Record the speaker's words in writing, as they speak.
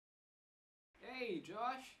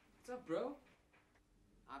Josh. What's up, bro?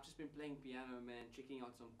 I've just been playing piano, man, checking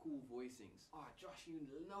out some cool voicings. Oh, Josh, you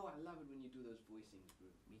know I love it when you do those voicings, bro.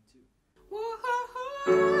 Me too.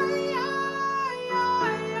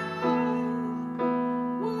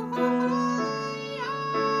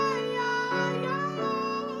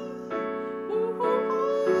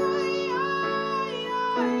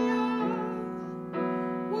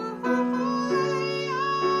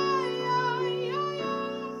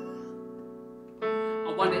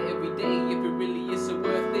 I wonder every day if it really is so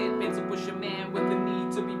worth it. Meant to push a man with the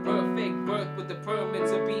need to be perfect. Work with the permit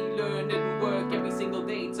to be learned and work every single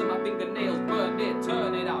day till my fingernails burn it.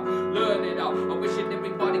 Turn it out, learn it out. I wish that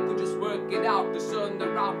everybody could just work it out. Discern the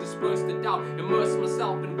route, disperse the doubt. Immerse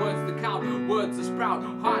myself in words that count. Words that sprout,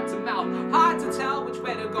 hard to mouth. Hard to tell which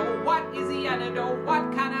way to go. What is the antidote?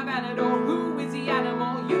 What kind of antidote? Who is the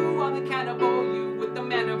animal? You are the cannibal. You with the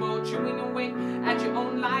mandible, chewing away at your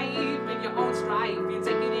own life and your own strife. You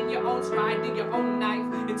take it in your own stride, dig your own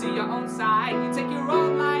knife into your own side. You take your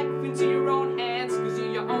own life into your own hands, cause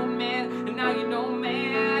you're your own man, and now you know,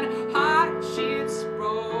 man. Hardships,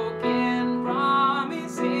 broken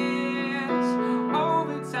promises.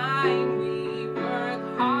 Over time we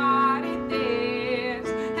work hard at this,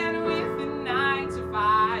 and with the 9 to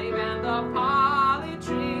 5 and the